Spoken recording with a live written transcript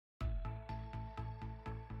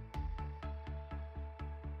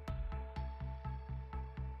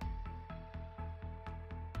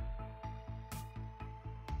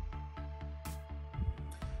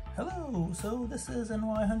Hello, so this is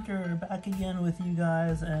NY Hunter back again with you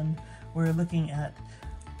guys, and we're looking at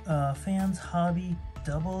Fans Hobby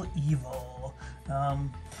Double Evil.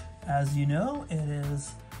 As you know, it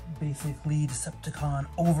is basically Decepticon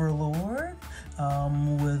Overlord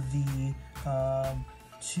with the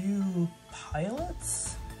two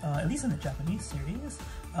pilots, at least in the Japanese series,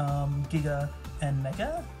 Giga and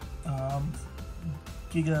Mega.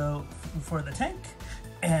 Giga for the tank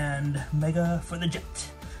and Mega for the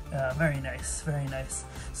jet. Very nice, very nice.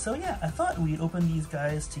 So yeah, I thought we'd open these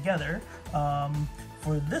guys together.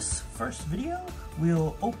 For this first video,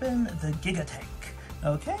 we'll open the GigaTank.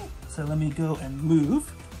 Okay, so let me go and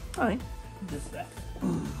move. Hi, this back.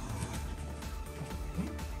 And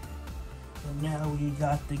now we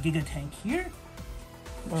got the GigaTank here.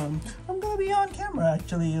 I'm gonna be on camera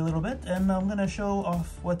actually a little bit, and I'm gonna show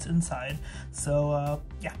off what's inside. So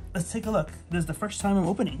yeah, let's take a look. This is the first time I'm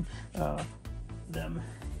opening them,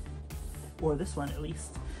 or this one at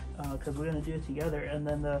least, because we're gonna do it together. And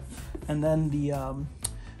then the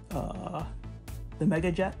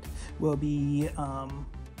Mega Jet will be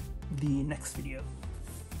the next video.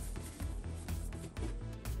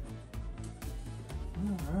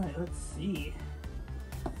 All right, let's see.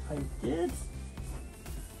 I did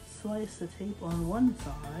slice the tape on one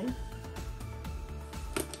side.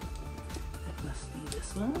 It must be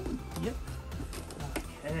this one. Yep.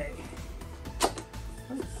 Okay.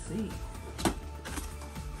 Let's see.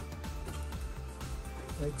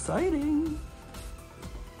 Exciting.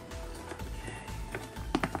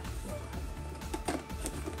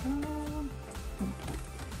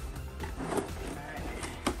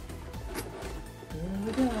 Here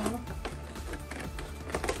we go.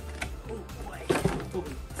 Oh boy. Oh,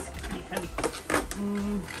 it's pretty heavy.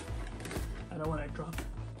 I don't want to drop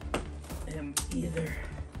him either.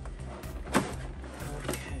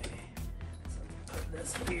 Okay. So put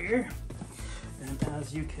this here. And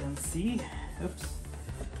as you can see, oops,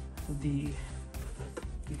 the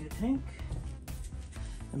GigaTank.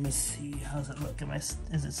 Let me see, how does it look?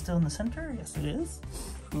 Is it still in the center? Yes, it is.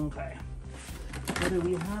 Okay. What do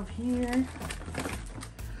we have here?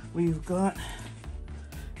 We've got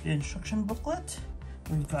the instruction booklet.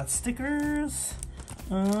 We've got stickers.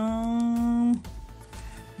 More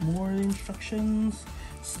instructions.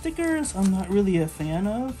 Stickers I'm not really a fan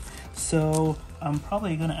of, so I'm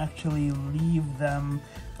probably gonna actually leave them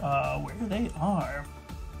where they are.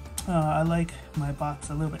 I like my box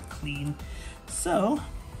a little bit clean. So,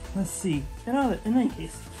 let's see. In any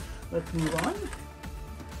case, let's move on.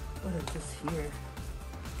 What is this here?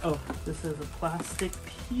 Oh, this is a plastic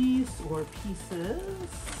piece or pieces.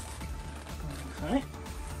 Okay.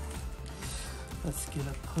 Let's get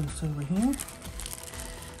up close over here.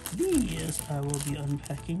 These I will be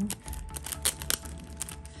unpacking.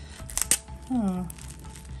 Let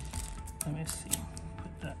me see.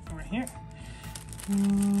 Put that over here.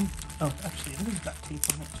 Oh, actually, this has got tape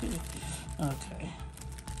on it too. Okay.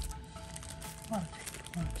 A lot of tape,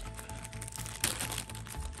 a lot of tape.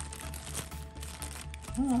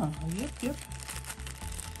 Oh, yep.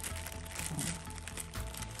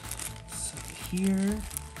 So here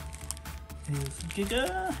is Giga.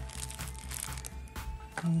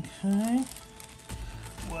 Okay.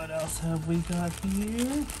 What else have we got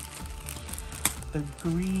here? The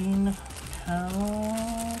green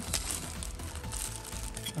panels.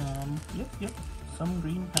 Yep. Some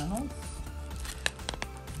green panels.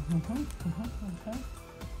 Okay.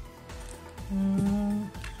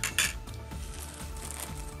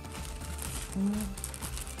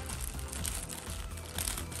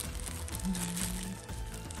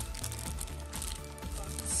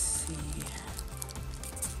 Let's see.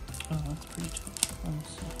 Oh, that's pretty tough. Let me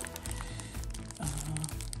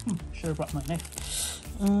see. Should have brought my knife.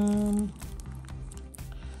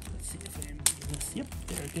 Let's see if I can do this. Yep,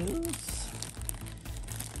 there it goes.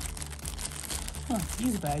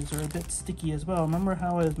 These bags are a bit sticky as well. Remember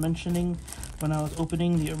how I was mentioning when I was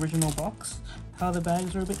opening the original box, how the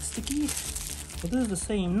bags are a bit sticky? Well, this is the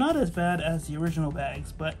same. Not as bad as the original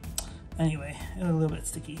bags, but anyway, a little bit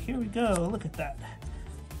sticky. Here we go. Look at that.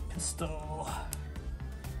 Pistol.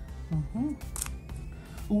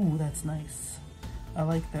 Ooh, that's nice. I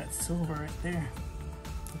like that silver right there.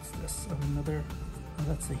 What's this? Oh, another. Oh,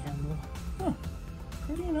 that's the handle. Huh.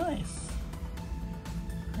 Pretty nice.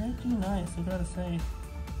 Pretty nice, I gotta say.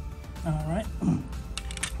 Alright,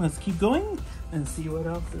 let's keep going and see what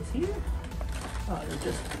else is here. They're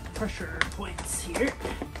just pressure points here.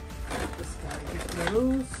 Just gotta get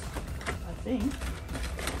those, I think.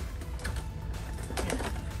 Yeah.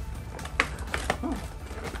 Huh.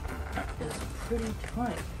 That is pretty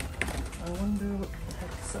tight. I wonder what the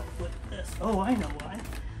heck's up with this. Oh, I know why.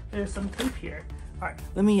 there's some tape here. All right,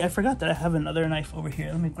 I forgot that I have another knife over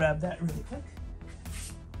here. Let me grab that really quick.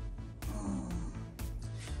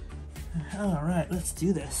 All right, let's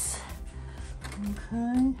do this.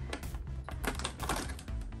 Okay.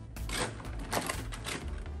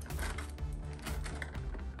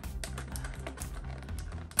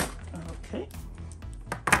 Okay.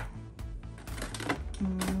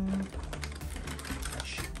 That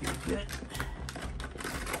should be good.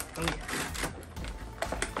 Oh yeah.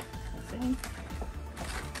 I think.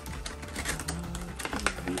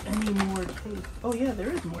 Any more tape? Oh yeah, there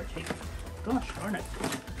is more tape. Gosh darn it.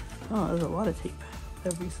 Oh, there's a lot of tape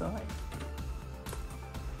every side.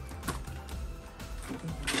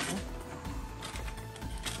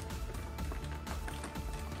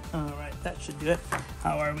 Alright, that should do it.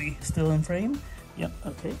 How are we? Still in frame? Yep,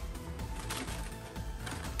 okay.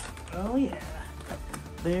 Oh yeah.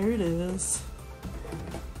 There it is.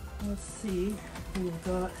 Let's see. We've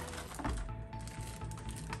got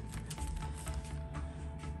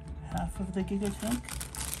half of the GigaTank.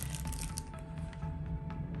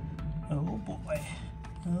 Oh boy.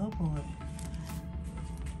 Oh boy.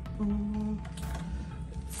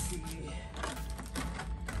 Let's see.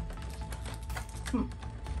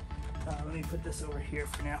 Let me put this over here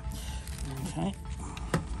for now. Okay.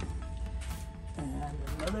 And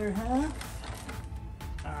another half.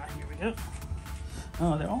 Here we go.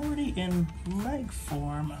 Oh, they're already in leg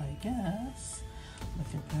form, I guess.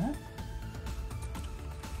 Look at that.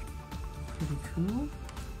 Pretty cool.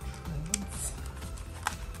 Treads.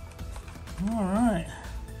 Alright,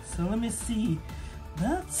 so let me see.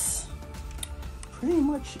 That's pretty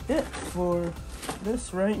much it for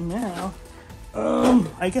this right now.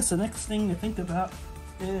 I guess the next thing to think about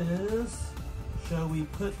is, shall we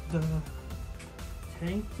put the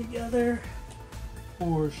tank together,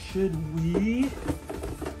 or should we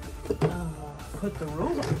put the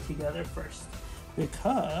robot together first?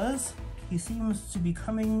 Because he seems to be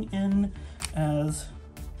coming in as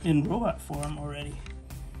in robot form already.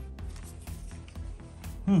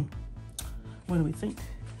 What do we think?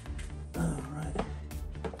 All right.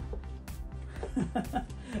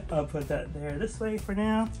 I'll put that there this way for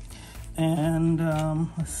now. And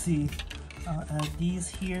let's see. I'll add these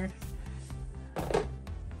here.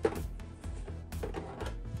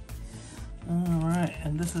 All right,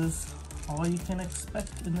 and this is all you can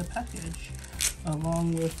expect in the package,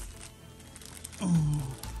 along with. I'm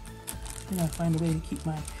gonna find a way to keep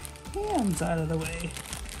my hands out of the way.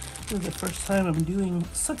 This is the first time I'm doing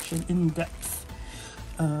such an in-depth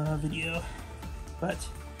video, but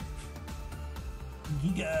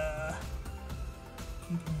Giga.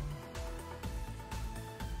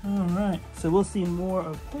 Alright, so we'll see more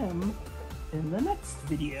of him in the next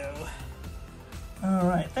video.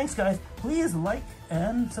 Alright, thanks guys. Please like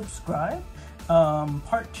and subscribe.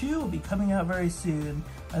 Part 2 will be coming out very soon.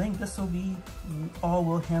 I think this will be all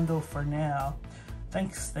we'll handle for now.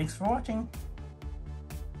 Thanks for watching.